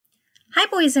Hi,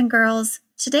 boys and girls.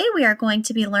 Today we are going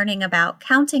to be learning about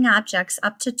counting objects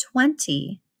up to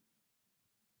 20.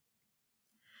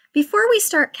 Before we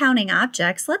start counting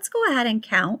objects, let's go ahead and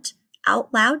count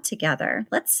out loud together.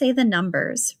 Let's say the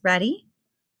numbers. Ready?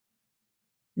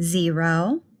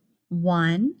 0,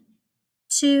 1,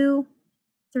 2,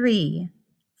 3,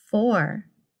 4,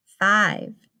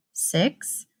 5,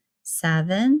 6,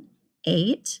 7,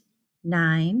 8,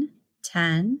 9,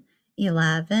 10,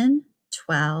 11,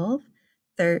 12,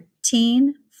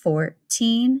 13,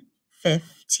 14,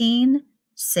 15,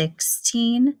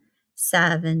 16,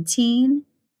 17,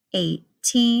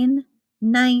 18,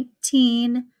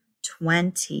 19,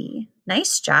 20.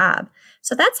 Nice job.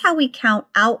 So that's how we count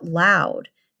out loud.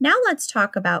 Now let's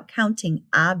talk about counting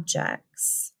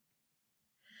objects.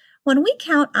 When we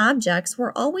count objects,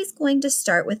 we're always going to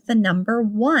start with the number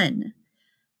 1.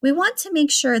 We want to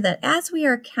make sure that as we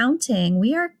are counting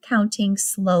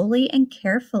slowly and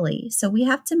carefully. So we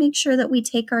have to make sure that we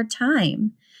take our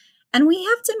time. And we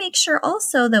have to make sure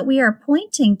also that we are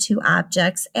pointing to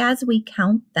objects as we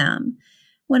count them.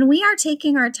 When we are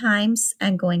taking our times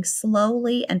and going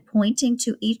slowly and pointing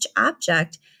to each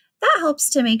object, that helps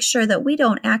to make sure that we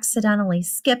don't accidentally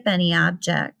skip any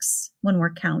objects when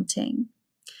we're counting.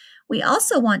 We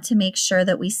also want to make sure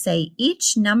that we say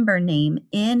each number name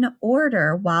in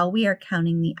order while we are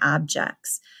counting the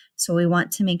objects. So we want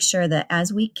to make sure that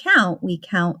as we count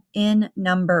in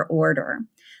number order.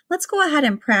 Let's go ahead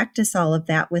and practice all of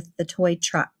that with the toy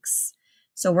trucks.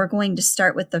 So we're going to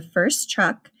start with the first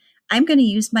truck. I'm going to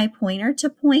use my pointer to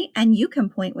point, and you can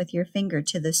point with your finger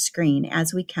to the screen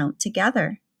as we count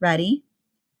together. Ready?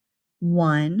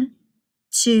 1,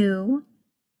 2,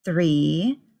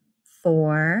 3,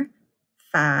 4,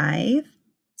 5,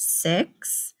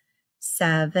 6,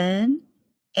 7,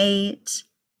 8,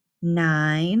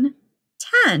 9,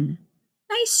 10.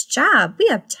 Nice job. We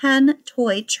have 10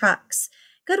 toy trucks.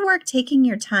 Good work taking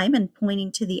your time and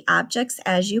pointing to the objects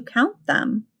as you count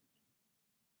them.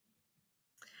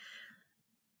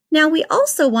 Now we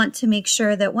also want to make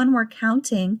sure that when we're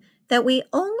counting that we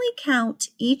only count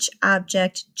each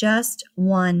object just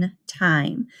one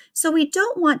time. So we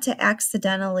don't want to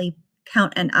accidentally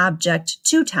count an object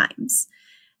 2 times.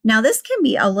 Now this can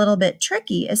be a little bit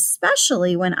tricky,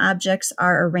 especially when objects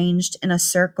are arranged in a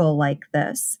circle like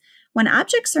this. When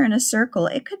objects are in a circle,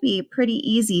 it could be pretty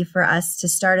easy for us to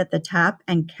start at the top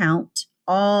and count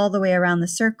all the way around the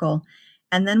circle.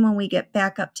 And then when we get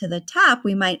back up to the top,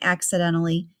 we might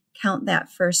accidentally count that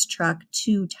first truck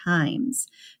 2 times.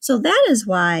 So that is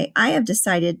why I have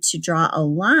decided to draw a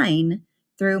line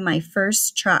through my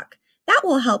first truck. That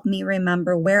will help me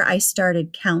remember where I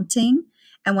started counting.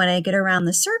 And when I get around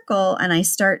the circle and I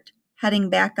start heading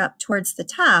back up towards the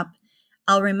top,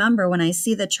 I'll remember when I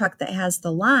see the truck that has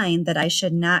the line that I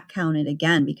should not count it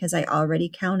again because I already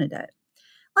counted it.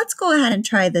 Let's go ahead and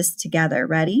try this together.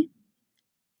 Ready?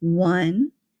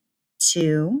 1,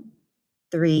 2,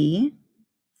 3,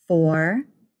 4,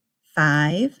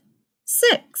 5,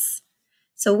 6.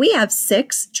 So we have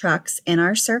 6 trucks in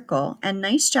our circle, and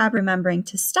nice job remembering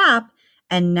to stop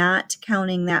and not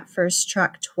counting that first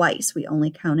truck twice. We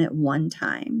only count it 1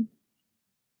 time.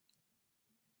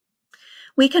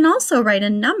 We can also write a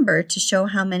number to show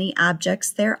how many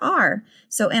objects there are.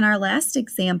 So in our last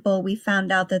example, we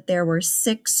found out that there were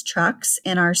 6 trucks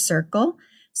in our circle.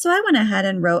 So I went ahead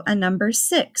and wrote a number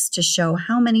 6 to show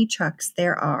how many trucks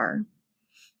there are.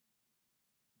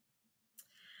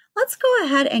 Let's go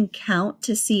ahead and count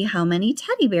to see how many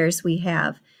teddy bears we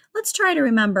have. Let's try to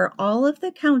remember all of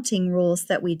the counting rules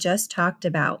that we just talked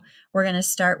about. We're going to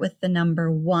start with the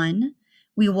number 1.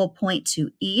 We will point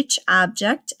to each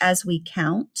object as we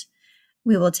count.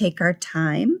 We will take our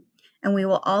time, and we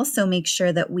will also make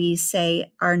sure that we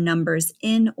say our numbers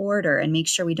in order and make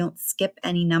sure we don't skip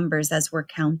any numbers as we're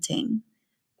counting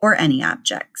or any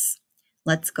objects.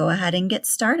 Let's go ahead and get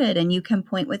started, and you can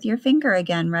point with your finger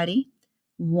again. Ready?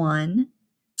 1,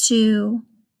 2,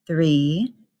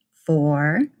 3,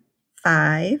 4,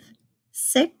 5,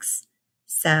 6,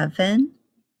 7,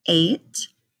 8,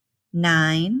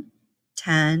 9,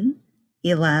 10,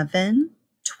 11,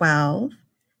 12,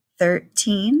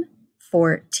 13,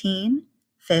 14,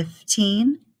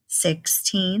 15,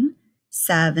 16,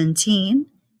 17,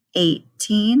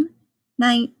 18,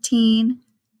 19,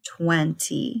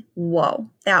 20. Whoa,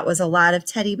 that was a lot of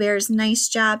teddy bears. Nice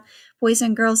job, boys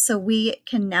and girls. So we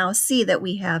can now see that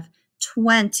we have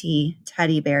 20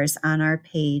 teddy bears on our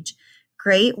page.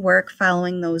 Great work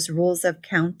following those rules of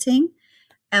counting.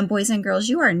 And boys and girls,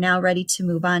 you are now ready to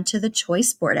move on to the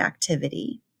choice board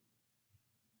activity.